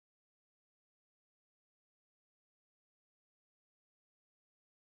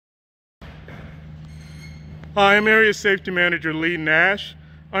Hi, I'm Area Safety Manager Lee Nash.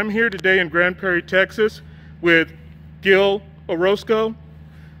 I'm here today in Grand Prairie, Texas with Gil Orozco.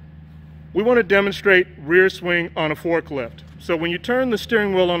 We want to demonstrate rear swing on a forklift. So when you turn the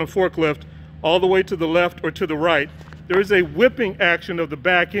steering wheel on a forklift all the way to the left or to the right, there is a whipping action of the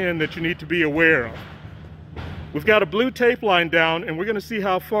back end that you need to be aware of. We've got a blue tape line down, and we're going to see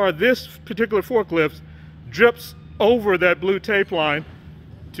how far this particular forklift drips over that blue tape line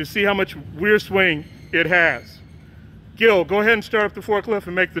to see how much rear swing it has. Gil, go ahead and start up the forklift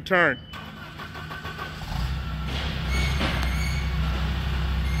and make the turn.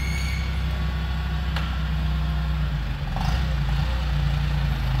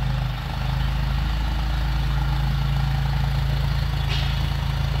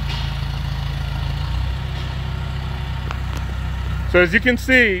 So as you can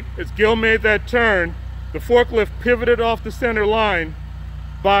see, as Gil made that turn, the forklift pivoted off the center line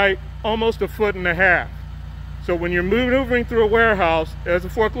by almost 1.5 feet. So when you're maneuvering through a warehouse as a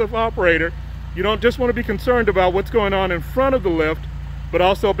forklift operator, you don't just want to be concerned about what's going on in front of the lift, but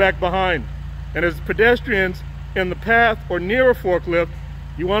also back behind. And as pedestrians in the path or near a forklift,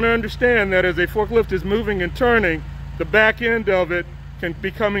 you want to understand that as a forklift is moving and turning, the back end of it can be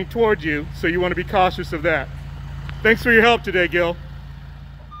coming towards you, so you want to be cautious of that. Thanks for your help today, Gil.